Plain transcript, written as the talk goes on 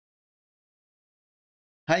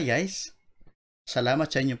Hi guys! Salamat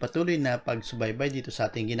sa inyong patuloy na pagsubaybay dito sa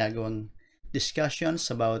ating ginagawang discussions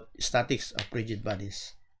about statics of rigid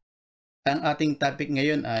bodies. Ang ating topic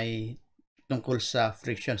ngayon ay tungkol sa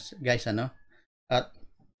frictions, guys, At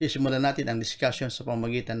sisimulan natin ang discussion sa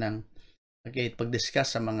pamamagitan ng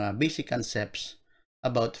pag-discuss sa mga basic concepts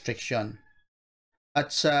about friction.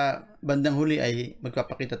 At sa bandang huli ay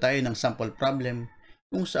magpapakita tayo ng sample problem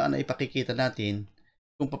kung saan ay ipakikita natin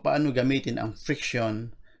kung paano gamitin ang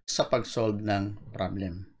friction sa pag-solve ng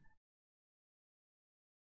problem.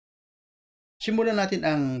 Simulan natin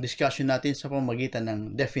ang discussion natin sa pamamagitan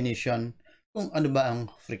ng definition kung ano ba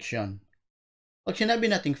ang friction. Pag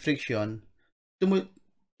sinabi nating friction,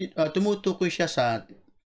 tumutukoy siya sa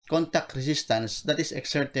contact resistance that is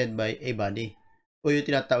exerted by a body o yung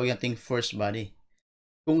tinatawag nating force body.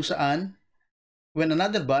 Kung saan, when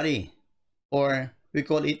another body, or we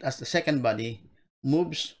call it as the second body,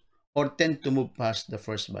 moves or tend to move past the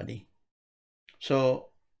first body. So,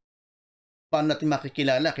 paano natin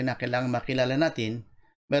makikilala? Kinakailangan makilala natin,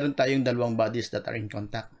 meron tayong dalawang bodies that are in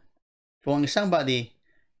contact. Kung ang isang body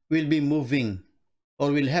will be moving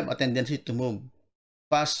or will have a tendency to move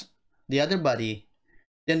past the other body,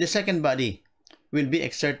 then the second body will be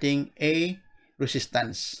exerting a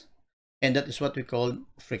resistance. And that is what we call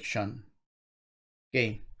friction.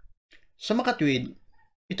 Okay. Sa makatwid,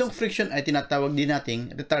 itong friction ay tinatawag din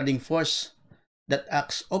nating retarding force that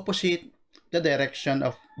acts opposite the direction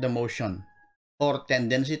of the motion or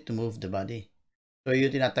tendency to move the body. So, yung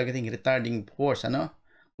tinatawag nating retarding force,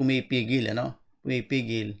 Pumipigil,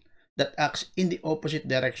 Pumipigil that acts in the opposite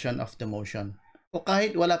direction of the motion. O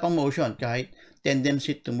kahit wala pang motion, kahit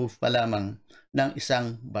tendency to move pa lamang ng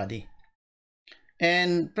isang body.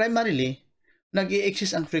 And primarily,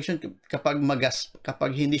 nag-i-exist ang friction kapag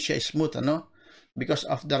kapag hindi siya smooth, because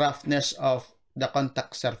of the roughness of the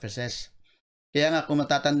contact surfaces. Kaya nga kung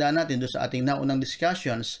matatandaan natin doon sa ating naunang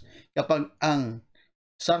discussions, kapag ang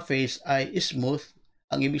surface ay smooth,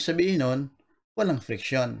 ang ibig sabihin nun, walang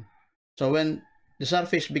friction. So when the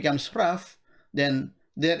surface becomes rough, then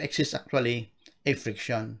there exists actually a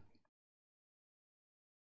friction.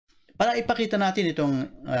 Para ipakita natin itong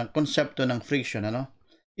konsepto ng friction,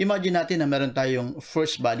 Imagine natin na meron tayong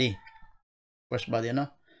first body.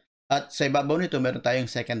 At sa ibabaw nito, meron tayong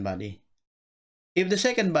second body. If the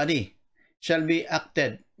second body shall be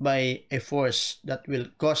acted by a force that will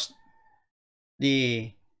cause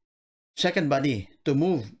the second body to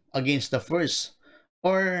move against the first,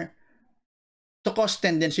 or to cause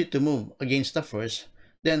tendency to move against the first,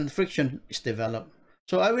 then friction is developed.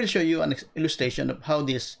 So I will show you an illustration of how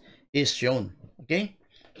this is shown. Okay?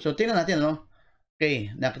 So tingnan natin,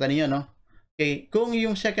 Okay, nakita niyo, Okay, kung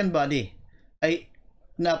yung second body ay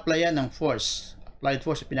na-applyan ng force, applied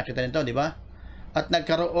force, pinakita nito, di ba? At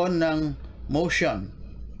nagkaroon ng motion.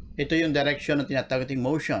 Ito yung direction ng tinatawag nating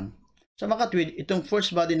motion. Sa makatwid, itong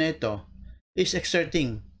first body na ito is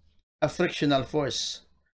exerting a frictional force,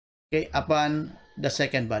 okay, upon the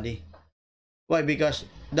second body. Why? Because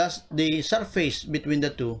the surface between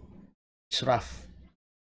the two is rough.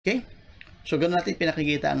 Okay? So, ganoon natin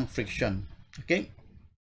pinakikita ang friction. Okay?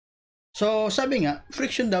 So, sabi nga,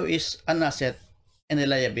 friction daw is an asset and a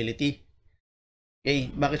liability.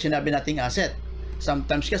 Okay? Bakit sinabi nating asset?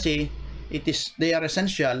 Sometimes kasi, they are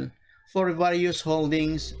essential for various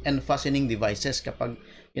holdings and fastening devices kapag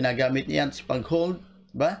ginagamit niyan sa pag-hold,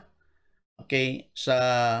 ba? Okay, sa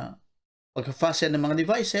pag-fasten ng mga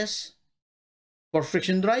devices, for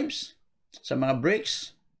friction drives, sa mga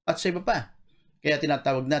brakes, at sa iba pa. Kaya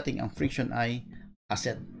tinatawag natin ang friction ay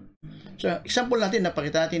asset. So, example natin,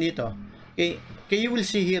 napakita natin dito. Okay, you will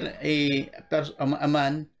see here a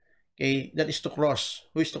man, okay, that is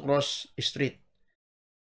who is to cross a street.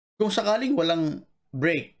 Kung sakaling walang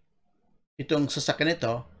brake itong sasakyan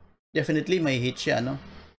nito, definitely may hit siya,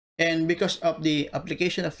 And because of the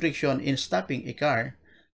application of friction in stopping a car,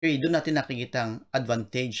 okay, doon natin nakikita ang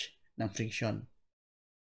advantage ng friction.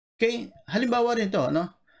 Okay, halimbawa rin ito,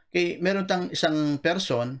 Okay, meron tang isang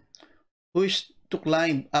person who is to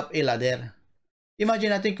climb up a ladder.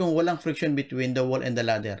 Imagine natin kung walang friction between the wall and the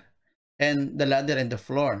ladder and the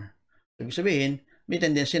floor. Ibig sabihin, may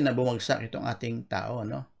tendency na bumagsak itong ating tao,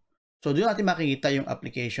 So, doon natin makikita yung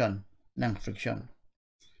application ng friction.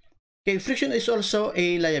 Okay, friction is also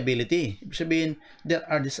a liability. Ibig sabihin, there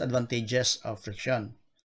are disadvantages of friction.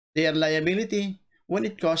 They are liability when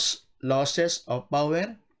it causes losses of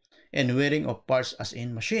power and wearing of parts as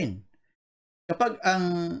in machine. Kapag ang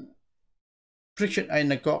friction ay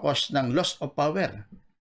nagkakos ng loss of power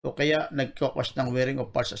o kaya nagkakos ng wearing of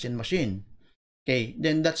parts as in machine, okay,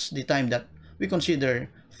 then that's the time that we consider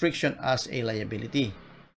friction as a liability.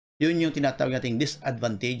 Yun yung tinatawag nating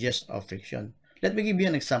disadvantages of friction. Let me give you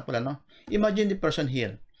an example. Imagine the person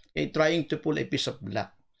here trying to pull a piece of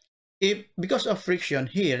block. If because of friction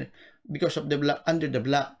here, because of the block under the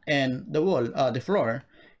block and the wall, the floor,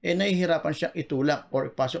 nahihirapan siya itulak or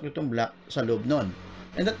ipasok itong block sa loob nun.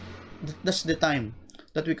 And that's the time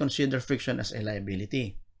that we consider friction as a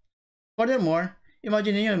liability. Furthermore,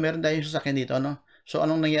 imagine niyo meron tayong sasakyan dito, So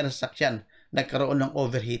anong nangyari sa sasakyan? Nagkaroon ng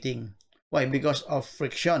overheating. Why? Because of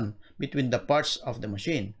friction between the parts of the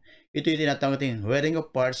machine. Ito yung tinatawag natin wearing of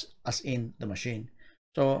parts as in the machine.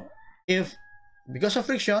 So, if because of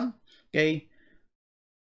friction,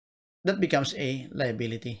 that becomes a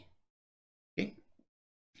liability. Okay?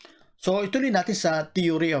 So, ituloy natin sa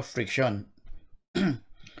theory of friction.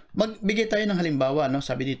 Magbigay tayo ng halimbawa,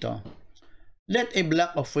 Sabi dito, let a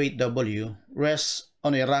block of weight W rest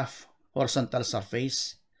on a rough horizontal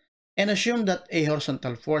surface and assume that a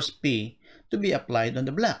horizontal force P to be applied on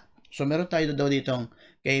the block. So, meron tayo daw ditong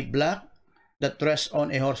block that rests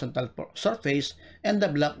on a horizontal surface and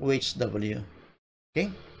the block weights W.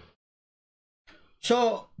 Okay?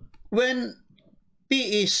 So, when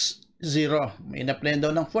P is 0, may in-apply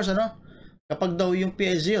daw ng force, Kapag daw yung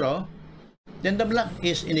P is 0, then the block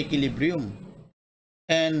is in equilibrium.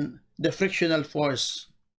 And the frictional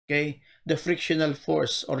force, the frictional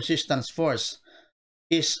force or resistance force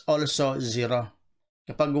is also 0.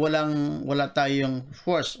 Kapag wala tayong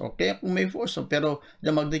force, kung may force, pero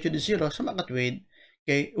the magnitude is 0, sa mga weight,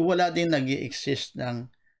 wala din nag-i-exist ng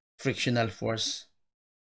frictional force.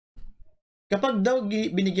 Kapag daw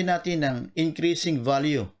binigyan natin ng increasing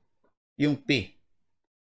value, yung P,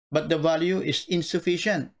 but the value is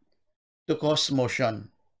insufficient to cause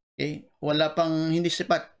motion, wala pang, hindi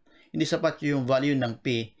sapat yung value ng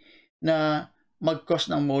P na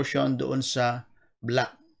mag-cause ng motion doon sa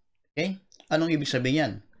block. Anong ibig sabihin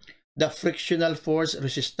yan? The frictional force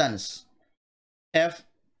resistance, F,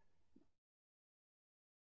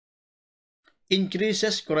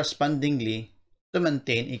 increases correspondingly to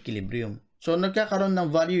maintain equilibrium. So, nagkakaroon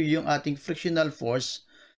ng value yung ating frictional force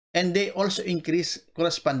and they also increase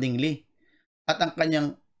correspondingly. At ang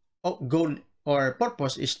kanyang goal or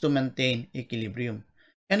purpose is to maintain equilibrium.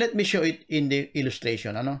 And let me show it in the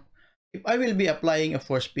illustration. If I will be applying a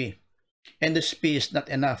force P and this P is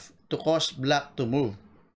not enough to cause block to move,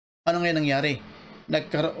 ano ngayon nangyari?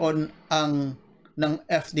 Nagkaroon ng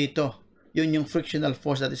F dito. Yun yung frictional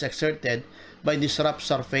force that is exerted by this rough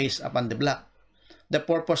surface upon the block. The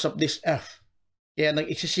purpose of this F, kaya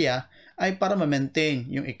nag-exist siya, ay para ma-maintain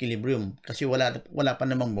yung equilibrium kasi wala pa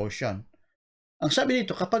namang motion. Ang sabi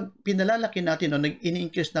dito, kapag pinalalaki natin o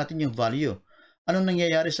nag-increase natin yung value, anong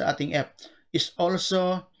nangyayari sa ating F? Is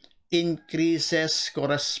also increases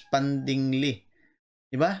correspondingly.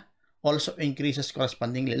 Diba? Also increases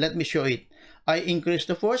correspondingly. Let me show it. I increase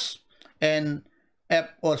the force and F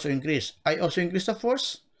also increase. I also increase the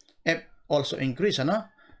force, F also increase.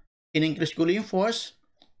 In-increase ko yung force,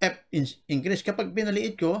 F increase. Kapag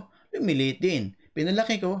pinaliit ko, lumiliit din.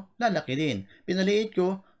 Pinalaki ko, lalaki din. Pinaliit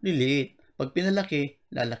ko, liliit. Pag pinalaki,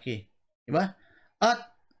 lalaki. Diba?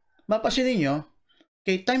 At mapasin niyo,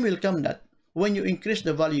 time will come that when you increase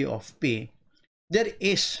the value of P, there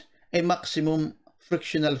is a maximum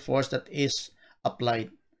frictional force that is applied.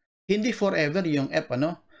 Hindi forever yung F,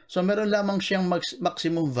 So, meron lamang siyang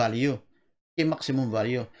maximum value. Maximum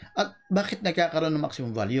value. At bakit nagkakaroon ng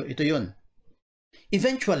maximum value? Ito yun.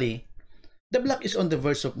 Eventually, the block is on the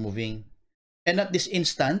verge of moving. And at this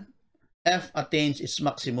instant, F attains its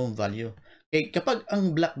maximum value. Kapag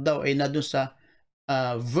ang block daw ay nandun sa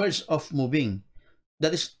verge of moving,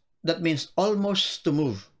 that means almost to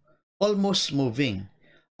move. Almost moving.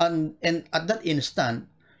 And at that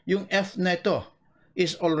instant, yung F na ito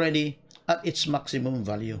is already at its maximum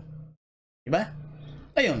value. Diba?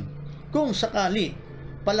 Ayun, kung sakali,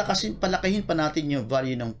 palakahin pa natin yung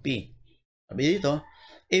value ng P. Sabi dito,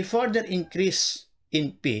 a further increase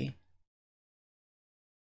in P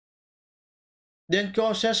then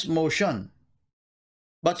causes motion.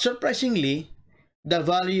 But surprisingly, the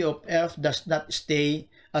value of F does not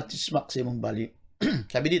stay at its maximum value.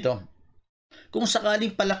 Sabi dito, kung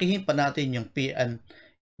sakaling palakihin pa natin yung P and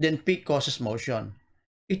then P causes motion,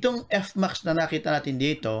 itong F max na nakita natin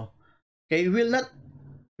dito, will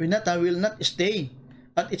not stay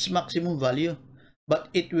at its maximum value, but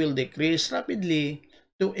it will decrease rapidly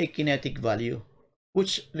to a kinetic value,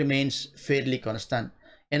 which remains fairly constant.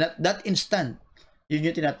 And at that instant, yun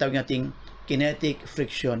yung tinatawag nating kinetic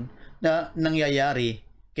friction na nangyayari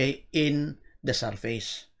in the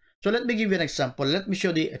surface. So let me give you an example. Let me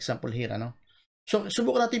show the example here. So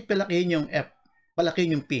subukan natin palakihin yung F,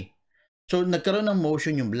 palakihin yung P. So nagkaroon ng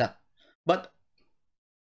motion yung block. But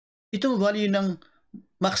itong value ng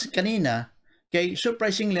max kanina, kay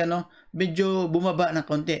surprisingly, medyo bumaba ng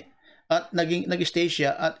konti. At nag-stay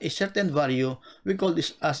siya at a certain value, we call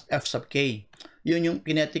this as F sub K. Yun yung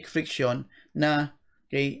kinetic friction na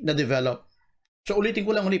na-develop. So, ulitin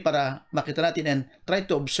ko lang ulit para makita natin and try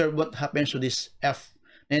to observe what happens to this F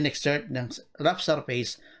na in-exert ng rough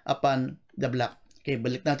surface upon the block. Okay,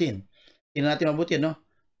 balik natin. Tingnan natin mabuti,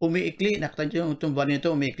 umiikli. Nakita nyo itong value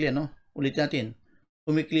nito, umiikli, Ulitin natin.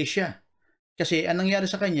 Umikli siya. Kasi anong nangyari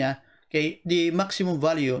sa kanya, the maximum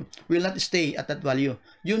value will not stay at that value.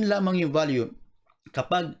 Yun lamang yung value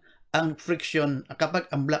kapag ang friction,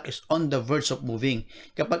 kapag ang block is on the verge of moving.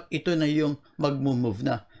 Kapag ito na yung mag-move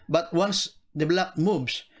na. But once the block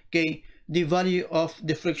moves, the value of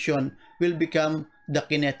the friction will become the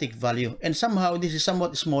kinetic value. And somehow, this is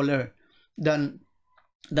somewhat smaller than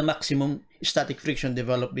the maximum static friction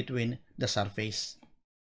developed between the surface.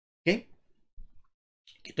 Okay?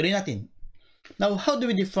 Ituloy natin. Now, how do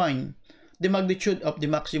we define the magnitude of the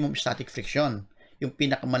maximum static friction? Yung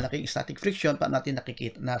pinakamalaking static friction, paano natin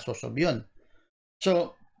nakikita na sosob yun?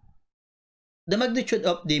 So, the magnitude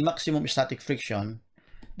of the maximum static friction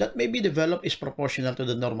that may be developed is proportional to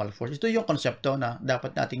the normal force. Ito yung konsepto na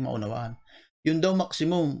dapat nating maunawaan. Yung daw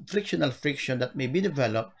maximum frictional friction that may be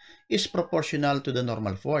developed is proportional to the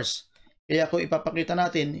normal force. Kaya kung ipapakita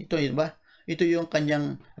natin, ito yun ba? Ito yung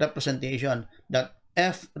kanyang representation that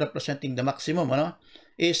F representing the maximum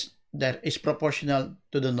is proportional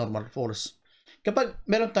to the normal force. Kapag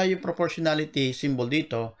meron tayong proportionality symbol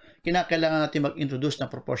dito, kinakailangan natin mag-introduce ng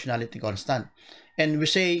proportionality constant. And we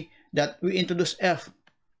say that we introduce F,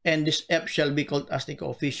 and this F shall be called as the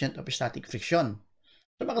coefficient of static friction.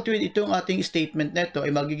 So makatuwid itong ating statement nito ay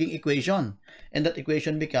magiging equation. And that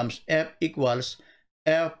equation becomes F equals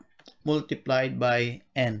F multiplied by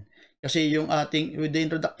N. Kasi yung ating, with the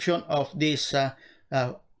introduction of this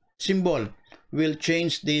symbol, will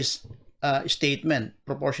change this statement,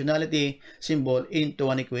 proportionality symbol,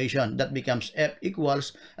 into an equation that becomes F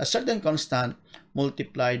equals a certain constant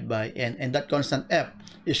multiplied by N. And that constant F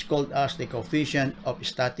is called as the coefficient of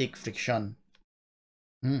static friction.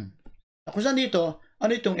 Kung saan dito,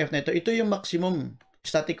 ano itong F na ito? Ito yung maximum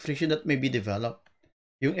static friction that may be developed.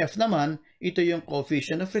 Yung F naman, ito yung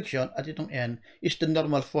coefficient of friction, at itong N is the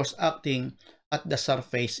normal force acting at the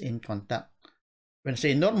surface in contact. When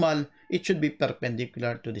say normal, it should be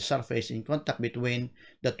perpendicular to the surface in contact between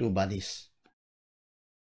the two bodies.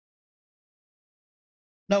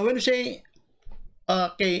 Now, when we say,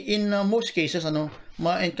 in most cases,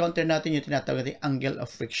 ma-encounter natin yung tinatawag natin angle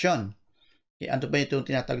of friction. Ano ba itong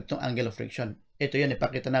tinatawag itong angle of friction? Ito yan,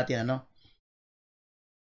 ipakita natin,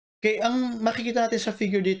 ang makikita natin sa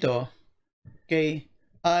figure dito,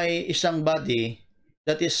 ay isang body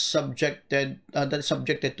that is subjected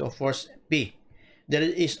to a force P. There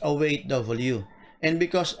is a weight W, and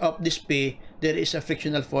because of this P, there is a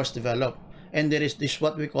frictional force developed, and there is this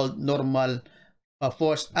what we call normal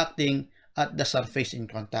force acting at the surface in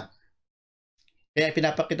contact. Kaya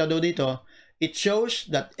pinapakita daw dito, it shows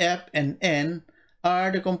that F and N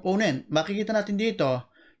are the component. Makikita natin dito,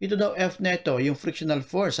 ito daw F na ito, yung frictional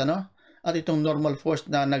force, at itong normal force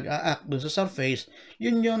na nag-a-act dun sa surface,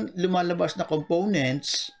 yun yung lumalabas na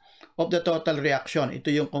components of the total reaction. Ito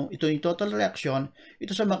yung total reaction,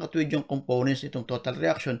 ito sa makatuwid yung components itong total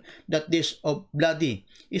reaction that this body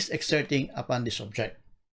is exerting upon this object.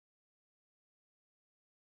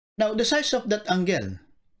 Now, the size of that angle,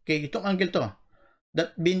 itong angle to,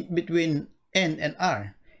 that between N and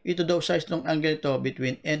R, ito daw size ng angle to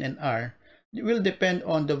between N and R, will depend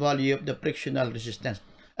on the value of the frictional resistance.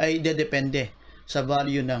 Ay depende sa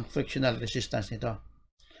value ng frictional resistance nito.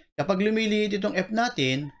 Kapag lumiliit itong F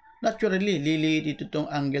natin, naturally, liliit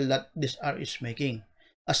itong angle that this R is making.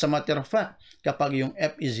 As a matter of fact, kapag yung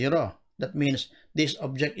F is 0, that means this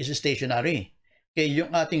object is stationary.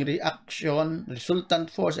 Yung ating reaction,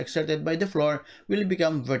 resultant force exerted by the floor will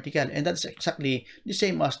become vertical, and that's exactly the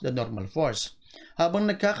same as the normal force. Habang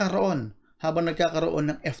nagkakaroon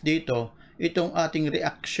ng F dito, itong ating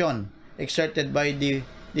reaction exerted by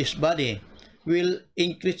this body will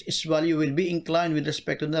increase its value, will be inclined with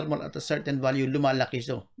respect to normal at a certain value. Lumalaki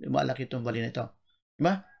itong value nito.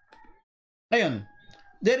 Diba? Ngayon,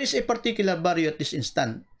 there is a particular value at this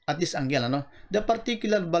instant, at this angle, The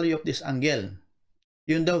particular value of this angle,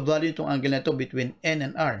 yun daw value itong angle na ito between N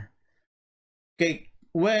and R.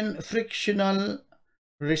 When frictional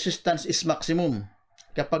resistance is maximum,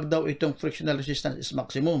 kapag daw itong frictional resistance is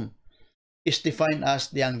maximum, is defined as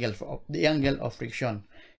the angle of friction.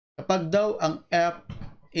 Kapag daw ang F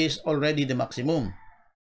is already the maximum,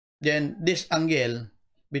 then this angle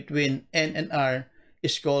between N and R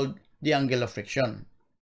is called the angle of friction.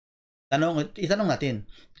 Itanong natin,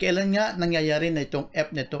 kailan nga nangyayari na itong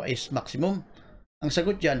F nito is maximum? Ang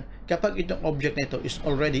sagot dyan, kapag itong object nito is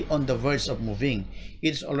already on the verge of moving.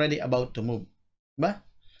 It's already about to move. Diba?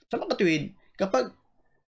 Sa mga katuwid, kapag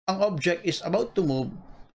ang object is about to move,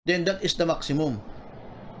 then that is the maximum.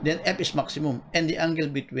 Then F is maximum. And the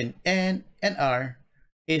angle between N and R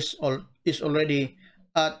is already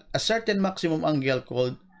at a certain maximum angle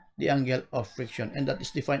called the angle of friction. And that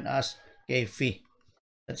is defined as phi.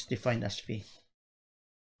 That's defined as phi.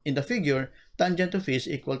 In the figure, tangent to phi is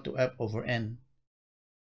equal to F over N.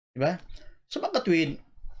 Diba? Sa mga katuwid,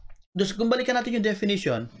 kung balikan natin yung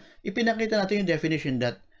definition, ipinakita natin yung definition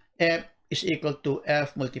that F is equal to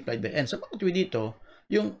F multiplied by N. Sa mga katuwid dito,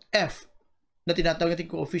 yung F na tinatawag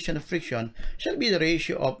natin coefficient of friction shall be the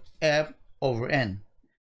ratio of F over N.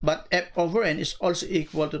 But F over N is also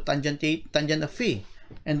equal to tangent of phi.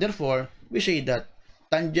 And therefore, we say that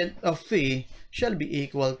tangent of phi shall be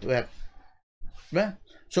equal to F. Diba?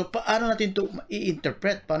 So, paano natin ito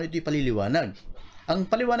i-interpret? Paano ito ipaliliwanag? Ang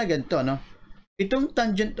paliwanagan ito, no? Itong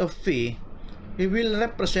tangent of phi, it will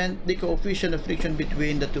represent the coefficient of friction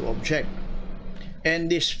between the two objects. And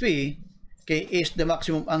this phi, is the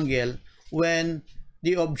maximum angle when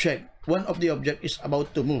one of the object is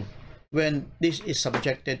about to move, when this is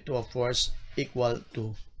subjected to a force equal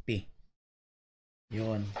to P.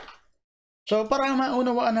 Yun. So, para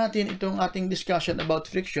maunawaan natin itong ating discussion about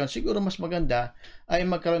friction, siguro mas maganda ay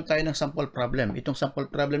magkaroon tayo ng sample problem. Itong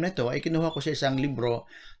sample problem na ito ay kinuha ko sa isang libro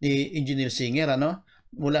ni Engineer Singer,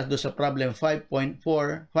 mula doon sa problem 5.4.1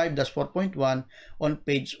 on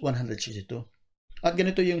page 162. At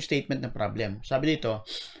ganito yung statement ng problem. Sabi dito,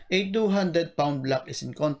 a 200-pound block is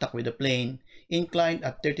in contact with the plane inclined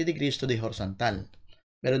at 30 degrees to the horizontal.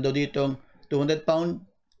 Meron daw ditong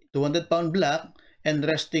 200-pound block and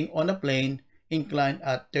resting on a plane inclined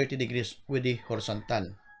at 30 degrees with the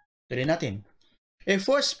horizontal. Tuloy natin. A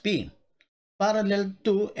force P parallel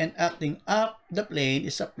to and acting up the plane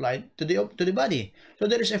is applied to the body. So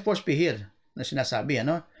there is a force P here na sinasabi,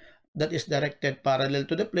 that is directed parallel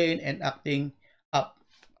to the plane and acting up,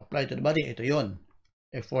 applied to the body. Ito yon,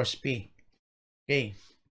 a force P. Okay.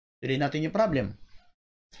 Tuloy natin yung problem.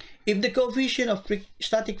 If the coefficient of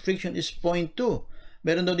static friction is 0.2,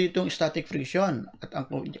 meron daw ditong static friction at ang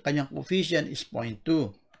kanyang coefficient is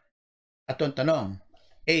 0.2. At ang tanong,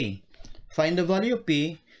 A, find the value of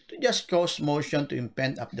P to just cause motion to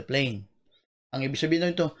impend up the plane. Ang ibig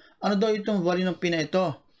sabihin nito, ano daw itong value ng P na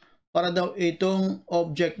ito? Para daw itong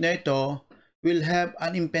object na ito will have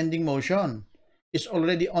an impending motion. It's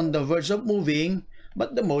already on the verge of moving,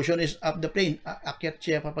 but the motion is up the plane. Aakyat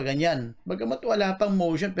siya papaganyan. Bagamat wala pang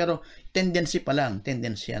motion, pero tendency pa lang.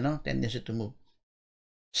 Tendency to move.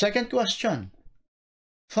 Second question,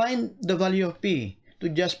 find the value of P to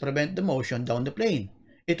just prevent the motion down the plane.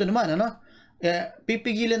 Ito naman,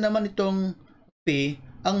 pipigilan naman itong P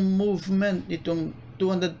ang movement itong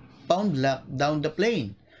 200-pound block down the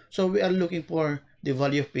plane. So we are looking for the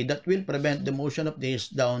value of P that will prevent the motion of this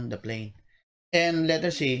down the plane. And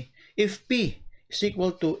letter C, if P is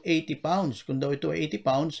equal to 80 pounds, kung daw ito ay 80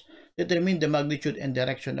 pounds, determine the magnitude and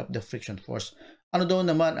direction of the friction force. Ano daw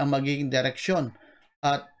naman ang magiging direction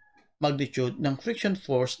at magnitude ng friction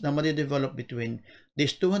force na madidevelop between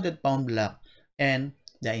this 200-pound block and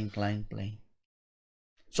the inclined plane.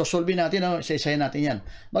 So, solve natin, isa-isahin natin yan.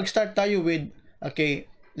 Mag-start tayo with,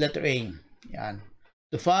 letter A. Yan.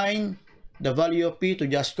 To find the value of P to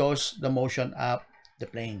just cause the motion up the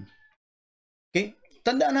plane. Okay?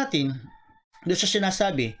 Tandaan natin, doon sa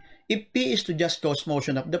sinasabi, if P is to just cause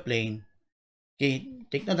motion up the plane,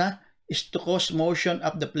 take note is to cause motion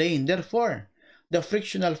up the plane. Therefore, the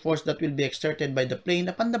frictional force that will be exerted by the plane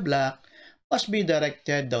upon the block must be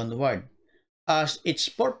directed downward, as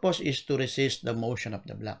its purpose is to resist the motion of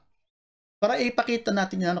the block. Para ipakita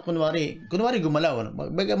natin yan, kunwari gumalaw,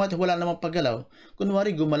 bagamat wala namang paggalaw,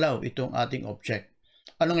 kunwari gumalaw itong ating object.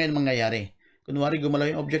 Ano ngayon mangyayari? Kunwari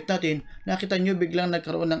gumalaw yung object natin, nakita nyo biglang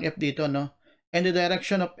nagkaroon ng F dito, and the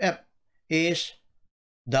direction of F is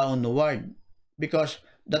downward, because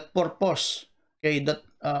that purpose, that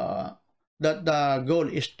the goal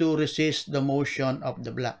is to resist the motion of the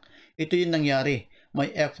block. Ito yung nangyari. May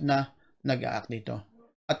F na nag-act dito.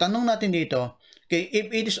 At tanong natin dito, if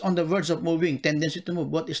it is on the verge of moving, tendency to move,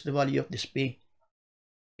 what is the value of this P?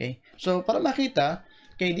 Okay? So, para makita,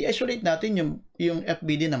 di-isolate natin yung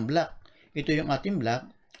FBD ng block. Ito yung ating block.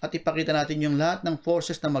 At ipakita natin yung lahat ng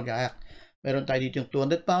forces na mag-act. Meron tayo dito yung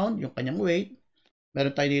 200 pound, yung kanyang weight.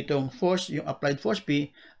 Meron tayo dito yung force, yung applied force P.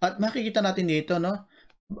 At makikita natin dito,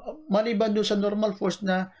 maliban doon sa normal force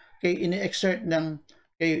na ini-exert ng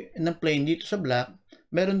plane dito sa block,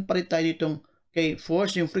 meron pa rin tayo ditong okay,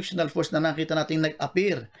 force, yung frictional force na nakita natin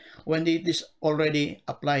nag-appear when it is already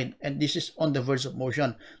applied, and this is on the verge of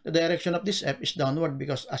motion. The direction of this F is downward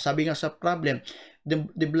because sabi nga sa problem,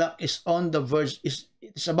 the block is on the verge,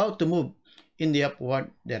 it's about to move in the upward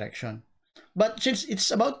direction. But since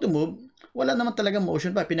it's about to move, wala naman talaga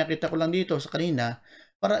motion pa. Pinakita ko lang dito sa kanina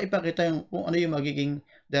para ipakita kung ano yung magiging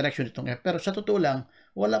direction nitong F. Pero sa totoo lang,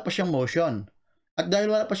 wala pa siyang motion. At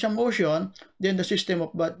dahil wala pa siyang motion, then the system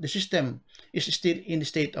is still in the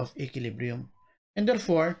state of equilibrium. And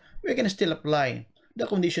therefore, we can still apply the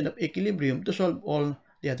condition of equilibrium to solve all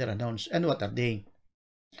the other unknowns. And what are they?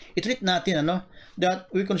 I-treat natin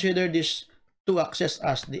that we consider these two axes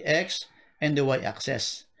as the x and the y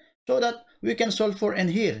axis, so that we can solve for n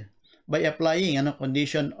here by applying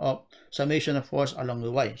condition of summation of force along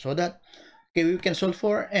the y, so that we can solve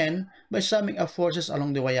for n by summing up forces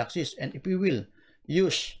along the y-axis. And if we will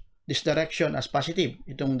use this direction as positive,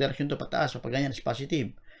 itong direction to pataas, pag ganyan is positive,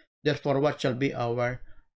 therefore what shall be our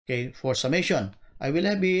force summation? I will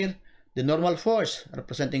have here the normal force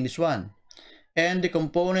representing this one, and the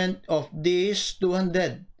component of this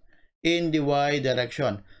 200 in the y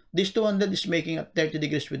direction. This 200 is making at 30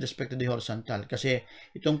 degrees with respect to the horizontal, kasi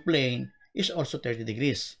itong plane is also 30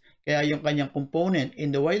 degrees. Kaya yung kanyang component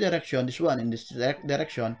in the y direction, this one in this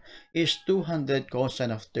direction, is 200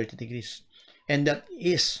 cosine of 30 degrees. And that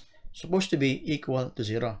is supposed to be equal to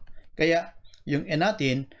 0. Kaya yung n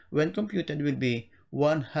natin, when computed, will be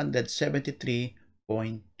 173.2.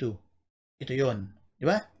 Ito yun. Di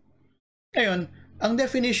ba? Ngayon, ang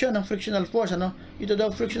definition ng frictional force, ito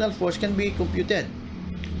daw frictional force can be computed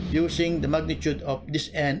using the magnitude of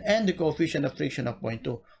this n and the coefficient of friction of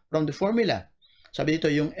 0.2 from the formula. Sabi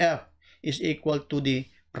dito, yung F is equal to the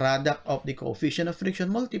product of the coefficient of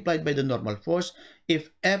friction multiplied by the normal force.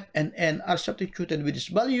 If F and N are substituted with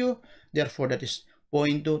this value, therefore that is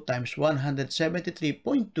 0.2 times 173.2.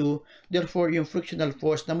 Therefore, yung frictional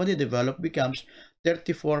force na madi-develop becomes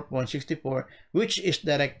 34.64, which is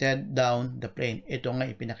directed down the plane. Ito nga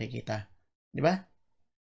ipinakikita. Di ba?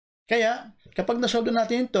 Kaya, kapag nasolve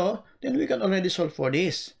natin ito, then we can already solve for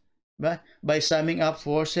this. Diba? By summing up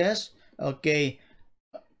forces,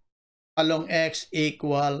 along x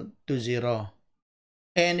equal to 0.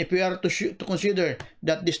 And if we are to consider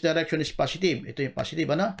that this direction is positive, ito yung positive,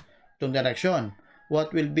 itong direction,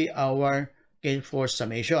 what will be our force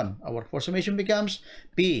summation? Our force summation becomes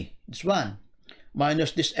P, this one,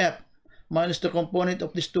 minus this F, minus the component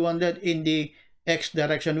of this 200 in the x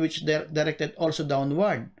direction, which directed also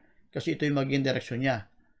downward, kasi ito yung magiging direction niya.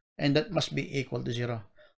 And that must be equal to 0.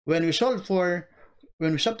 When we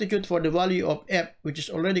substitute for the value of F, which is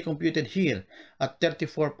already computed here at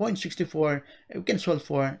 34.64, we can solve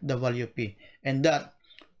for the value of P. And that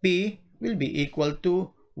P will be equal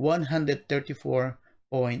to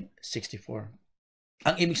 134.64.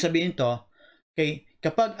 Ang ibig sabihin ito,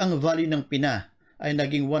 kapag ang value ng P na ay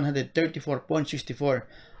naging 134.64,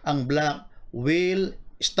 ang block will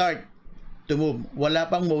start to move. Wala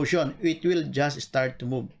pang motion. It will just start to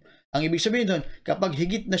move. Ang ibig sabihin doon, kapag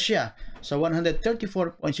higit na siya sa 134.64,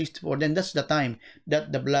 then that's the time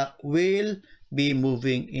that the block will be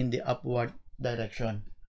moving in the upward direction.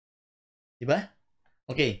 Diba?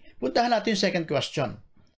 Okay, puntahan natin yung second question.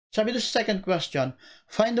 Sabi doon sa second question,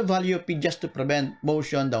 find the value of P just to prevent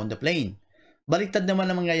motion down the plane. Baliktad naman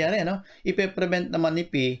ang mangyayari, ipe-prevent naman ni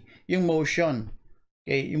P yung motion.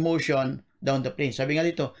 Yung motion down the plane. Sabi nga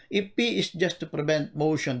dito, if P is just to prevent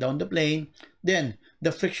motion down the plane, then the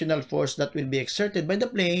frictional force that will be exerted by the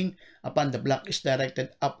plane upon the block is directed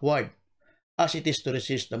upward as it is to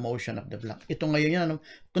resist the motion of the block. Ito ngayon yan.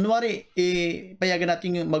 Kunwari, payagan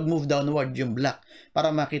natin yung mag-move downward yung block para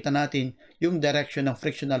makita natin yung direction ng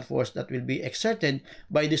frictional force that will be exerted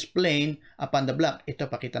by this plane upon the block. Ito,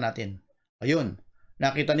 pakita natin. Ayun.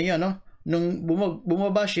 Nakita niyo, nung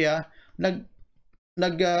bumaba siya,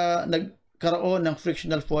 nagkaroon ng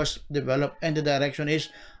frictional force develop, and the direction is,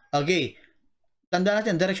 tandaan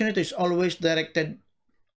natin, direction nito is always directed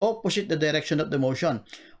opposite the direction of the motion.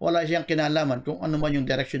 Wala siyang kinalaman kung ano man yung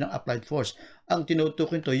direction ng applied force. Ang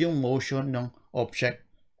tinutukoy nito yung motion ng object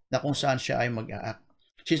na kung saan siya ay mag-a-act.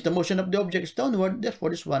 Since the motion of the object is downward, therefore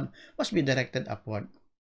this one must be directed upward.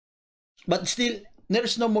 But still, there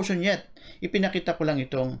is no motion yet. Ipinakita ko lang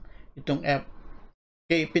itong F.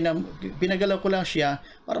 Pinagalaw ko lang siya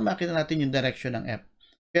para makita natin yung direction ng F.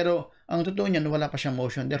 Pero ang totoo niyan, wala pa siyang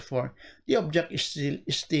motion. Therefore, the object is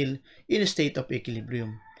still in a state of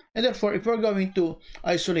equilibrium. And therefore, if we're going to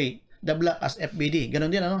isolate the block as FBD,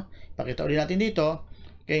 ganun din, Pakita ulit natin dito.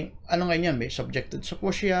 Ano nga yan? May subjected sa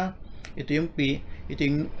force siya. Ito yung P. Ito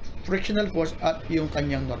yung frictional force at yung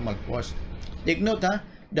kanyang normal force. Take note,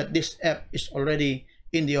 that this F is already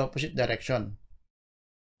in the opposite direction.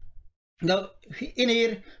 Now, in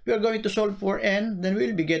here, we are going to solve for N, then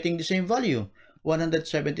we'll be getting the same value,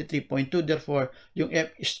 173.2. Therefore, yung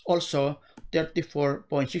F is also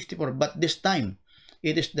 34.64, but this time,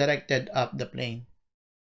 it is directed up the plane.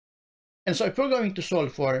 And so, if we're going to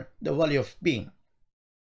solve for the value of P,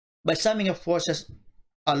 by summing of forces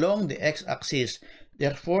along the x-axis,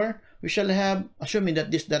 therefore, we shall have, assuming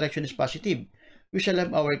that this direction is positive, we shall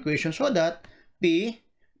have our equation so that P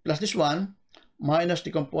plus this one minus the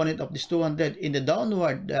component of this 200 in the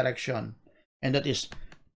downward direction, and that is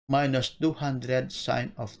minus 200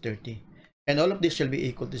 sine of 30. And all of this shall be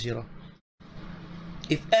equal to 0.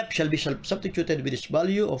 If F shall be substituted with this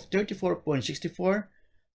value of 34.64,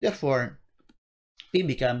 therefore, P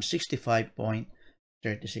becomes 65.36.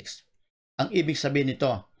 Ang ibig sabihin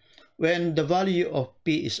nito, when the value of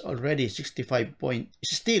P is already 65.36,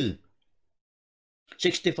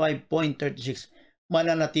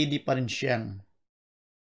 mananatili pa rin siyang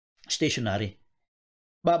stationary.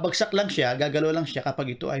 Babagsak lang siya, gagalaw lang siya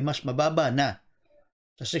kapag ito ay mas mababa na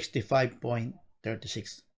sa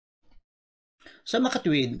 65.36. Sa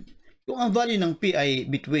makatwid, kung ang value ng P ay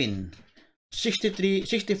between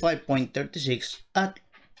 65.36 at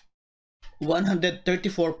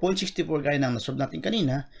 134.64 gaya ng nasolve natin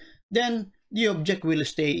kanina, then the object will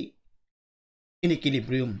stay in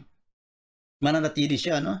equilibrium. Mananatili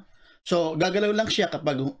siya, no? So, gagalaw lang siya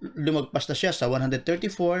kapag lumagpas na siya sa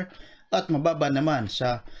 134 at mababa naman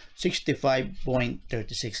sa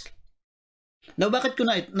 65.36. Now, bakit ko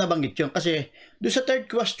na nabanggit yun? Kasi, doon sa third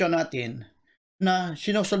question natin na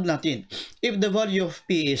sinosolve natin, if the value of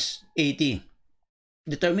P is 80,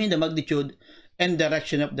 determine the magnitude and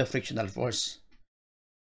direction of the frictional force.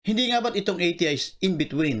 Hindi nga ba't itong 80 is in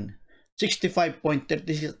between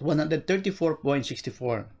 65.36 at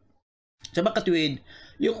 134.64? Sa makatwid,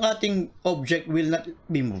 yung ating object will not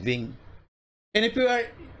be moving. And if we are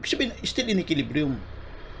still in equilibrium,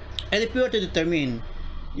 and if we are to determine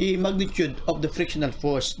the magnitude of the frictional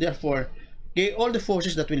force, therefore, okay, all the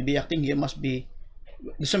forces that will be acting here must be,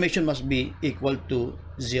 the summation must be equal to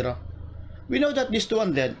 0. We know that this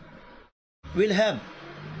 200 will have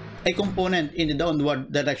a component in the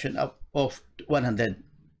downward direction of 100.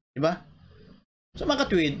 Diba? Sa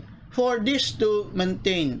makatwid, for this to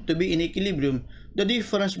maintain, to be in equilibrium, the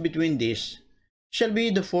difference between this shall be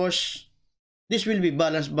the force. This will be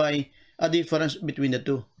balanced by a difference between the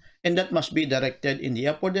two. And that must be directed in the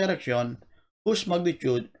upward direction, whose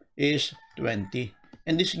magnitude is 20.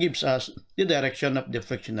 And this gives us the direction of the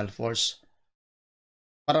frictional force.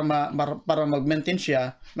 Para mag-maintain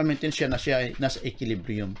siya, ma-maintain siya na siya ay nasa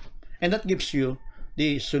equilibrium. And that gives you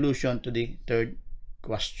the solution to the third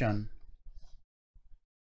question.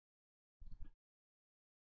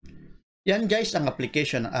 Yan guys ang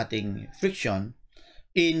application ng ating friction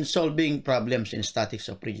in solving problems in statics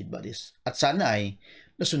of rigid bodies. At sana ay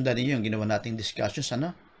nasundan niyo yung ginawa nating discussion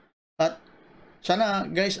sana. At sana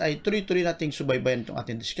guys ay tuloy-tuloy nating subaybayan itong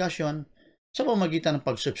ating discussion sa pamamagitan ng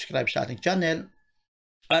pag-subscribe sa ating channel.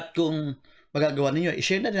 At kung magagawa ninyo,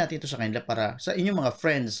 i-share na din natin ito sa kanila para sa inyong mga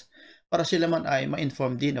friends para sila man ay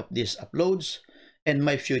ma-inform din of these uploads and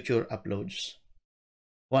my future uploads.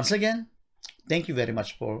 Once again, thank you very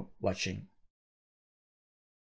much for watching.